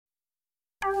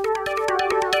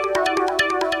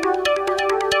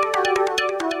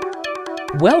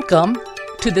Welcome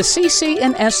to the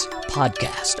CCNS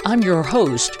podcast. I'm your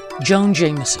host, Joan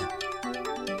Jameson.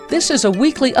 This is a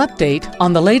weekly update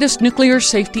on the latest nuclear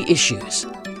safety issues.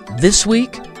 This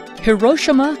week,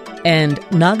 Hiroshima and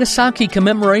Nagasaki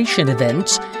commemoration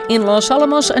events in Los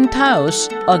Alamos and Taos,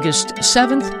 August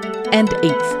 7th and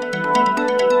 8th.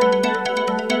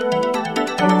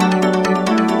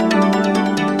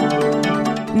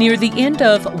 Near the end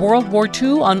of World War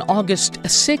II, on August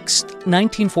 6,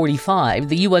 1945,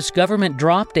 the U.S. government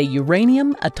dropped a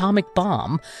uranium atomic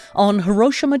bomb on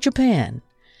Hiroshima, Japan.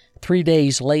 3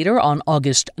 days later, on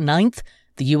August 9th,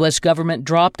 the U.S. government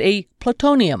dropped a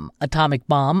plutonium atomic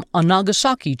bomb on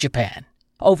Nagasaki, Japan.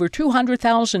 Over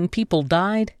 200,000 people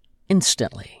died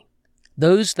instantly.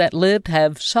 Those that lived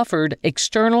have suffered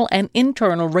external and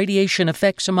internal radiation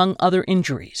effects, among other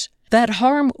injuries. That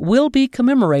harm will be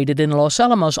commemorated in Los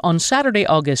Alamos on Saturday,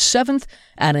 August 7th,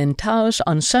 and in Taos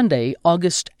on Sunday,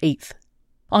 August 8th.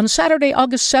 On Saturday,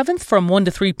 August 7th, from 1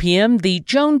 to 3 p.m., the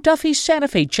Joan Duffy Santa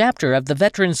Fe chapter of the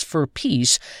Veterans for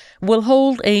Peace will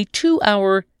hold a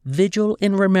 2-hour vigil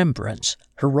in remembrance,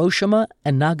 Hiroshima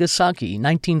and Nagasaki,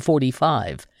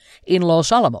 1945, in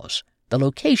Los Alamos, the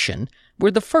location where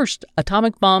the first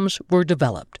atomic bombs were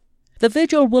developed. The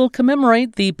vigil will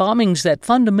commemorate the bombings that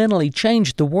fundamentally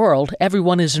changed the world.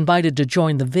 Everyone is invited to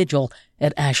join the vigil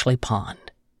at Ashley Pond.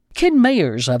 Ken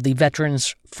Mayers of the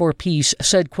Veterans for Peace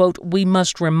said, quote, "We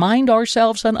must remind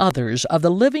ourselves and others of the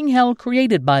living hell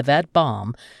created by that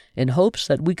bomb in hopes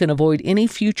that we can avoid any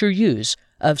future use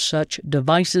of such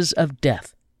devices of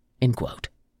death," end quote.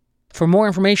 For more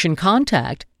information,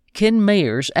 contact Ken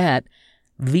Mayers at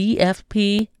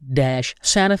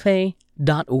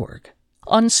vfp-santafe.org.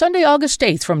 On Sunday, August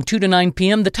 8th, from 2 to 9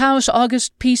 p.m., the Taos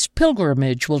August Peace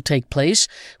Pilgrimage will take place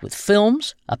with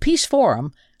films, a peace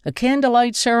forum, a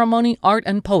candlelight ceremony, art,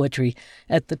 and poetry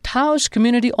at the Taos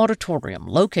Community Auditorium,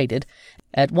 located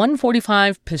at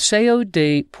 145 Paseo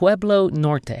de Pueblo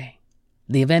Norte.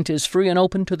 The event is free and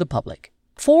open to the public.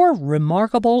 4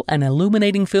 remarkable and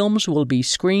illuminating films will be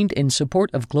screened in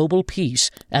support of global peace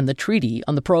and the Treaty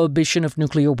on the Prohibition of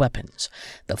Nuclear Weapons.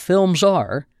 The films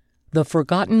are The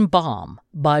Forgotten Bomb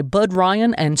by Bud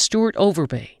Ryan and Stuart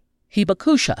Overbay,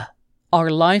 Hibakusha, Our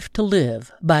Life to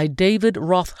Live by David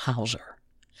Rothhauser,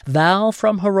 Vow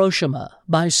from Hiroshima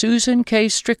by Susan K.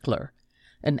 Strickler,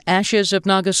 and Ashes of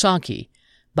Nagasaki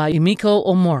by Emiko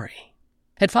Omori.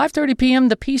 At 5:30 p.m.,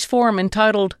 the Peace Forum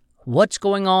entitled What's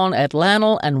Going On at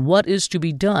Lanel and What Is to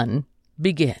Be Done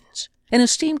begins. An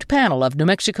esteemed panel of New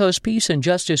Mexico's peace and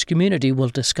justice community will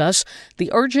discuss the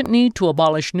urgent need to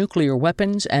abolish nuclear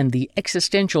weapons and the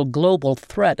existential global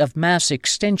threat of mass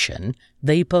extinction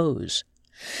they pose.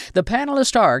 The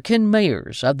panelists are Ken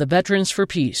Mayers of the Veterans for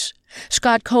Peace,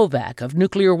 Scott Kovac of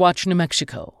Nuclear Watch New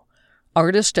Mexico,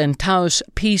 artist and Taos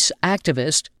peace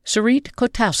activist Sarit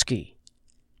Kotowski,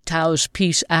 Taos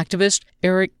peace activist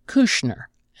Eric Kushner,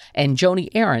 and Joni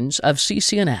Ahrens of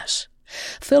CCNS.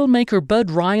 Filmmaker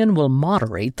Bud Ryan will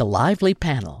moderate the lively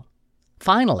panel.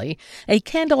 Finally, a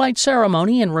candlelight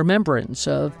ceremony in remembrance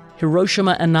of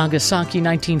Hiroshima and Nagasaki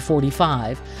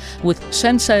 1945 with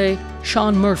Sensei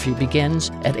Sean Murphy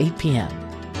begins at 8 p.m.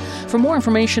 For more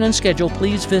information and schedule,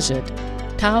 please visit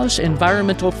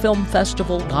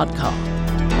TaosEnvironmentalFilmFestival.com.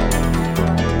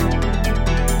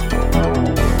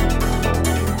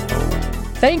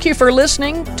 Thank you for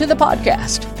listening to the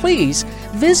podcast. Please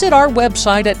visit our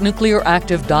website at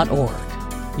nuclearactive.org.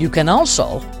 You can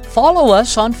also follow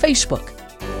us on Facebook,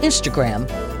 Instagram,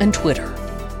 and Twitter.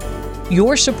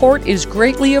 Your support is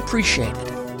greatly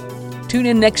appreciated. Tune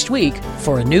in next week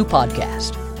for a new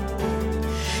podcast.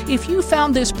 If you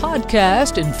found this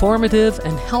podcast informative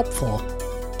and helpful,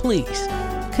 please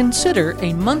consider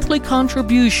a monthly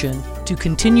contribution to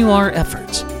continue our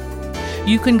efforts.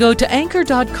 You can go to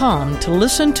anchor.com to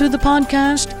listen to the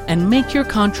podcast and make your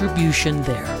contribution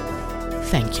there.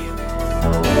 Thank you.